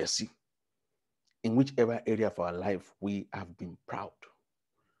God's mercy. In whichever area of our life we have been proud.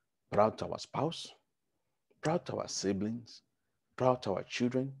 Proud to our spouse, proud to our siblings, proud to our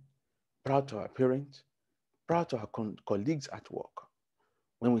children, proud to our parents, proud to our colleagues at work.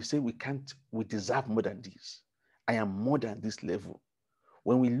 When we say we deserve more than this. I am more than this level.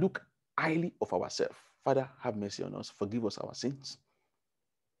 When we look highly of ourselves, Father, have mercy on us, forgive us our sins.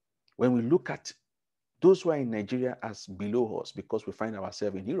 When we look at those who are in Nigeria as below us because we find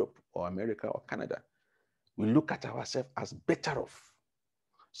ourselves in Europe or America or Canada, we look at ourselves as better off.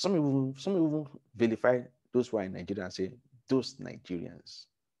 Some even vilify those who are in Nigeria and say, those Nigerians.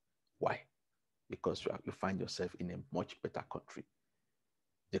 Why? Because you find yourself in a much better country.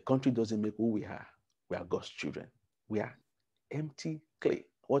 The country doesn't make who we are. We are God's children. We are empty clay.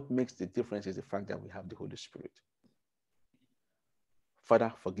 What makes the difference is the fact that we have the Holy Spirit.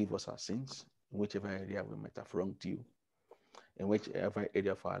 Father, forgive us our sins in whichever area we might have wronged you, in whichever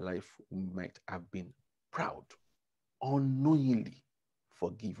area of our life we might have been proud, unknowingly.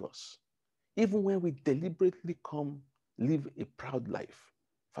 Forgive us. Even when we deliberately come live a proud life,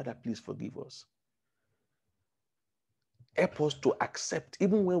 Father, please forgive us. Help us to accept,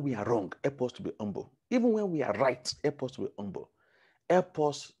 even when we are wrong, help us to be humble. Even when we are right, help us to be humble. Help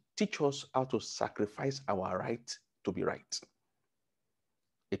us, teach us how to sacrifice our right to be right.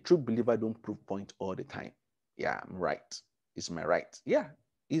 A true believer don't prove point all the time. Yeah, I'm right. It's my right. Yeah,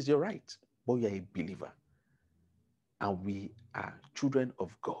 it's your right. But you're a believer. And we are children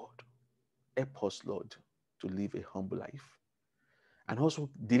of God. Help us, Lord, to live a humble life. And also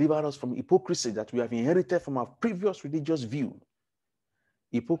deliver us from hypocrisy that we have inherited from our previous religious view.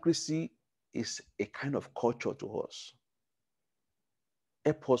 Hypocrisy is a kind of culture to us.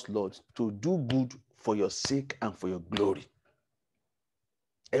 Help us, Lord, to do good for your sake and for your glory.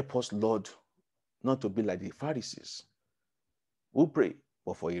 Help us, Lord, not to be like the Pharisees, who pray,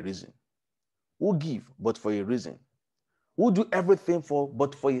 but for a reason, who give, but for a reason, who do everything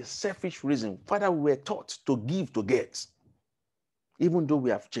but for a selfish reason. Father, we were taught to give to get. Even though we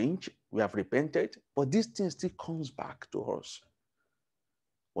have changed, we have repented, but this thing still comes back to us.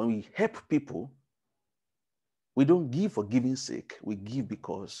 When we help people, we don't give for giving's sake. We give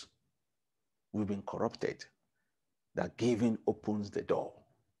because we've been corrupted. That giving opens the door.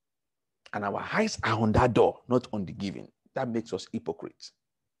 And our eyes are on that door, not on the giving. That makes us hypocrites.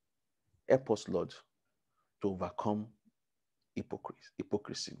 Help us, Lord, to overcome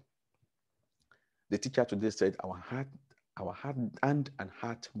hypocrisy. The teacher today said our hand and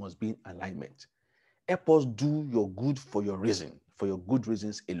heart must be in alignment. Help us do your good for your reason, for your good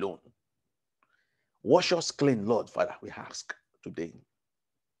reasons alone. Wash us clean, Lord, Father, we ask today.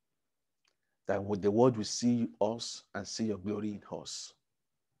 That with the word we see us and see your glory in us.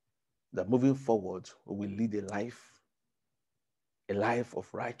 That moving forward, we will lead a life of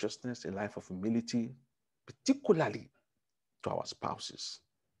righteousness, a life of humility, particularly to our spouses.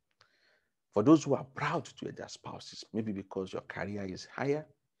 For those who are proud to their spouses, maybe because your career is higher,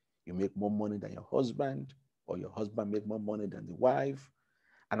 you make more money than your husband, or your husband make more money than the wife.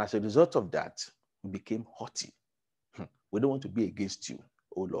 And as a result of that, we became haughty. We don't want to be against you,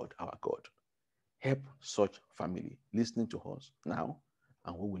 O Lord, our God. Help such family listening to us now,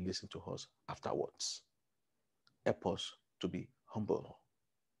 and we will listen to us afterwards. Help us to be humble,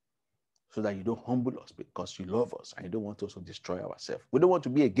 so that you don't humble us because you love us and you don't want us to destroy ourselves. We don't want to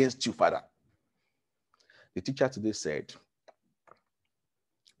be against you, Father. The teacher today said,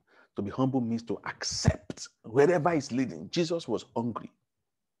 to be humble means to accept wherever it's leading. Jesus was hungry.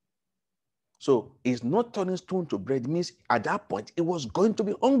 So it's not turning stone to bread. It means at that point, it was going to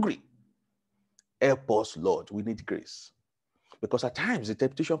be hungry. Help us, Lord. We need grace. Because at times, the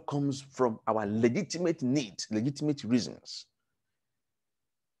temptation comes from our legitimate needs, legitimate reasons.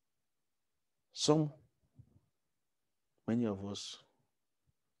 Many of us,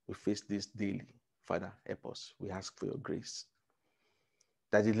 we face this daily. Father, help us. We ask for your grace.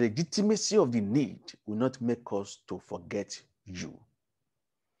 That the legitimacy of the need will not make us to forget you.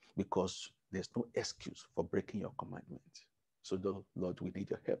 Because there's no excuse for breaking your commandment. So, Lord, we need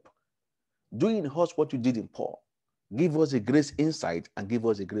your help. Do in us what you did in Paul. Give us a grace inside and give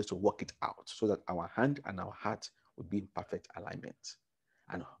us a grace to work it out so that our hand and our heart will be in perfect alignment.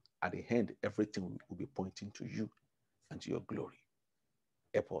 And at the end, everything will be pointing to you and to your glory.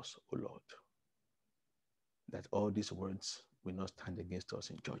 Help us, O Lord, that all these words will not stand against us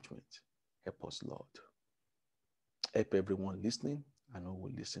in judgment. Help us, Lord. Help everyone listening and who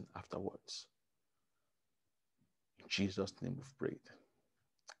will listen afterwards. In Jesus' name we've prayed.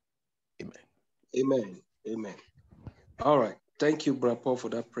 Amen. Amen. Amen. All right. Thank you, Brother Paul, for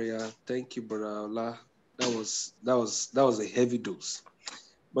that prayer. Thank you, Brother Ola. That was a heavy dose.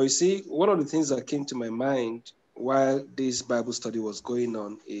 But you see, one of the things that came to my mind while this Bible study was going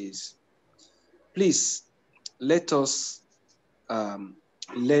on is, please let us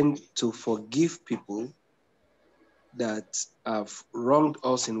learn to forgive people that have wronged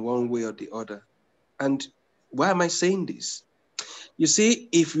us in one way or the other. And why am I saying this? You see,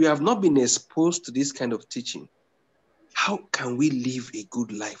 if we have not been exposed to this kind of teaching, how can we live a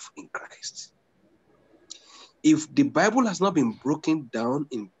good life in Christ? If the Bible has not been broken down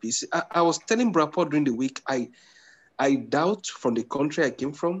in pieces, I was telling Brother Paul during the week, I I doubt from the country I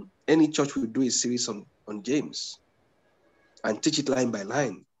came from, any church will do a series on James and teach it line by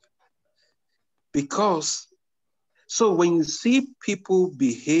line. Because, so when you see people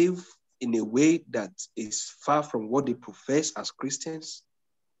behave in a way that is far from what they profess as Christians,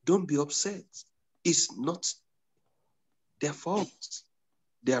 don't be upset. It's not their fault.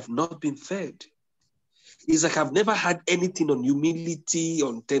 They have not been fed. It's like I've never had anything on humility,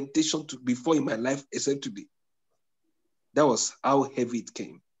 on temptation before in my life except today. That was how heavy it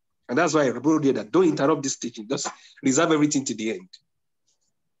came. And that's why I wrote here that don't interrupt this teaching. Just reserve everything to the end.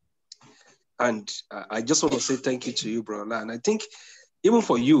 And I just want to say thank you to you, brother. And I think even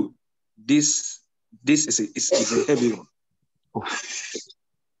for you, this is a heavy one.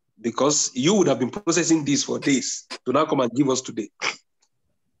 Because you would have been processing this for days to now come and give us today.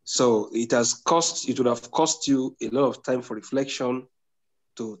 So it would have cost you a lot of time for reflection,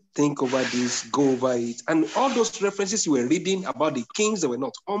 to think over this, go over it. And all those references you were reading about the kings that were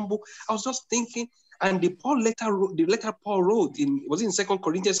not humble, I was just thinking, and the letter Paul wrote was it in 2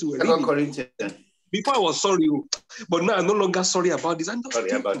 Corinthians we were reading? 2 Corinthians. Before I was sorry, but now I'm no longer sorry about this. I'm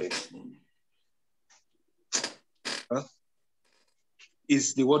sorry about it.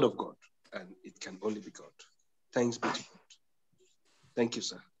 It's the word of God, and it can only be God. Thanks be to God. Thank you,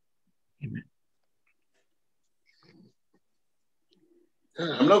 sir. Amen.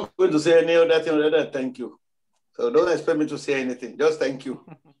 I'm not going to say any other thing other than thank you. So don't expect me to say anything. Just thank you.